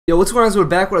Yo, what's going on? We're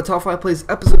back with a top 5 plays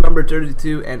episode number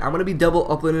 32, and I'm going to be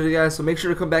double uploading it, guys, so make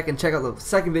sure to come back and check out the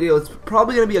second video. It's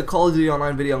probably going to be a Call of Duty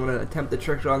Online video. I'm going to attempt the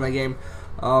Trickshot on that game.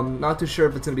 Not too sure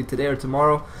if it's going to be today or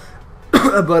tomorrow,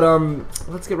 but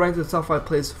let's get right into the top 5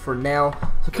 plays for now.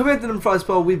 So coming into the number 5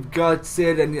 spot, we've got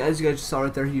Sid, and as you guys just saw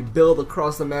right there, he built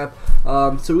across the map.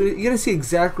 So you're going to see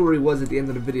exactly where he was at the end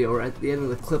of the video, or at the end of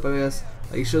the clip, I guess.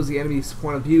 He shows the enemy's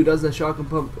point of view, does the shotgun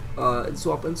pump and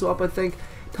swap, I think.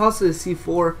 Tosses a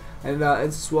C4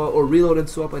 and swap, or reload and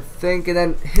swap, I think, and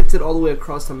then hits it all the way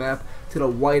across the map to the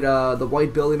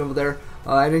white building over there.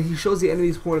 And then he shows the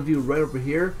enemy's point of view right over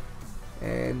here.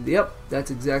 And yep,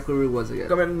 that's exactly where he was again.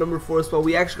 Coming in number 4 spot,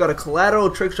 we actually got a Collateral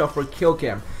Trickshot for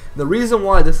Killcam. The reason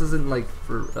why this isn't like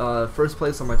for first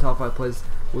place on my top 5 plays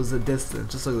was the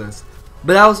distance. Just look at this.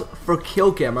 But that was for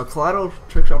Killcam, a Collateral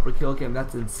Trickshot for Killcam.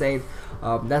 That's insane.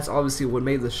 That's obviously what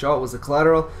made the shot, was the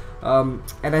Collateral.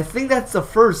 And I think that's the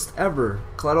first ever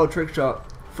Collateral Trickshot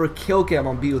for Killcam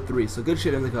on BO3. So good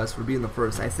shit Indicus for being the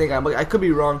first. I think I could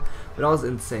be wrong, but that was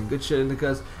insane. Good shit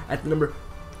Indicus at the number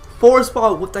 4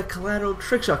 spot with that Collateral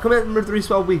Trickshot. Coming at number 3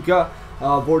 spot, we got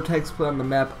Vortex play on the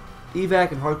map,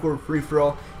 evac and hardcore free for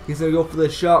all. He's gonna go for the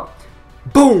shot.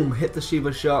 Boom! Hit the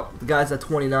Shiva shot. The guy's at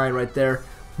 29 right there.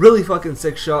 Really fucking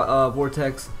sick shot,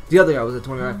 Vortex. The other guy was at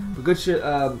 29, but good shit.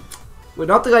 Well,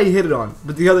 not the guy you hit it on,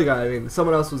 but the other guy. I mean,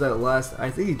 someone else was at last. I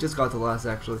think he just got to last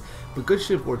actually. But good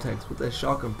shit, Vortex with that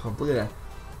shotgun pump. Look at that.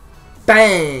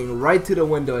 Bang! Right to the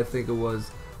window, I think it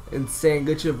was. Insane.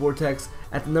 Good shit, Vortex.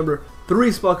 At the number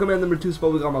 3 spot, coming at number 2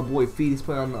 spot, we got my boy Feed. He's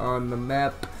playing on the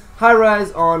map. High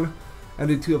rise on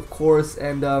MD2, of course,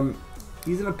 and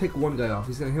he's gonna pick one guy off.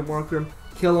 He's gonna hit marker him,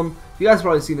 kill him. You guys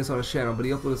probably seen this on his channel, but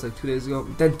he uploaded this like 2 days ago.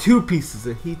 Then two pieces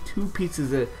it. He two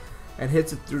pieces it and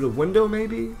hits it through the window,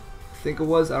 maybe. I think it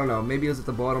was. I don't know. Maybe it was at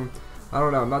the bottom. I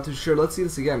don't know. I'm not too sure. Let's see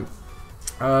this again.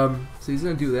 So he's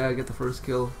gonna do that. Get the first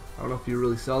kill. I don't know if you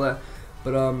really saw that,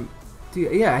 but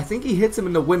dude, yeah, I think he hits him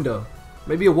in the window.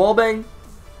 Maybe a wall bang.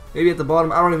 Maybe at the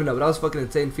bottom. I don't even know. But that was fucking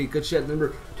insane feat. Good shit.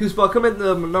 Number 2 spot. Come in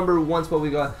the number 1 spot. We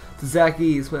got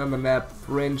Zaki. He's playing on the map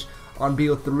range on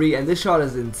BO3, and this shot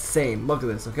is insane. Look at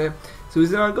this. Okay, so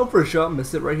he's gonna go for a shot.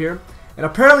 Miss it right here. And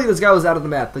apparently this guy was out of the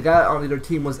map. The guy on their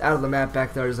team was out of the map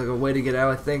back there. There's like a way to get out.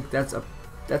 I think that's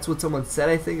what someone said.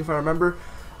 I think, if I remember.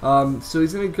 So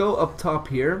he's gonna go up top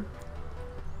here.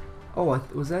 Oh,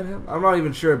 was that him? I'm not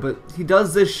even sure, but he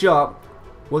does this shot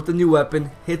with the new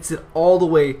weapon, hits it all the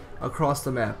way across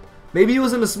the map. Maybe he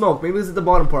was in the smoke. Maybe he was at the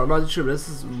bottom part. I'm not sure. But this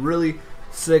is really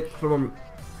sick from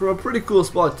a pretty cool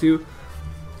spot too.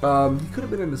 He could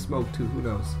have been in the smoke too. Who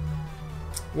knows?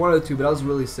 One of the two, but that was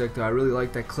really sick though. I really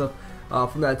like that clip.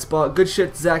 From that spot. Good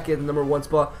shit, Zach at the number 1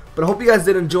 spot. But I hope you guys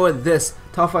did enjoy this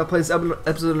top 5 plays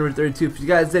episode number 32. If you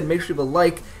guys did, make sure to leave a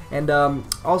like, and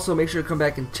also make sure to come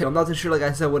back and check. I'm not too sure, like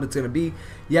I said, what it's gonna be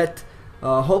yet.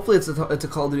 Hopefully it's a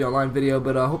Call of Duty Online video,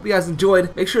 but hope you guys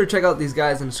enjoyed. Make sure to check out these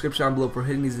guys in the description down below for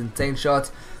hitting these insane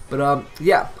shots. But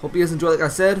yeah, hope you guys enjoyed. Like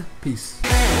I said, peace.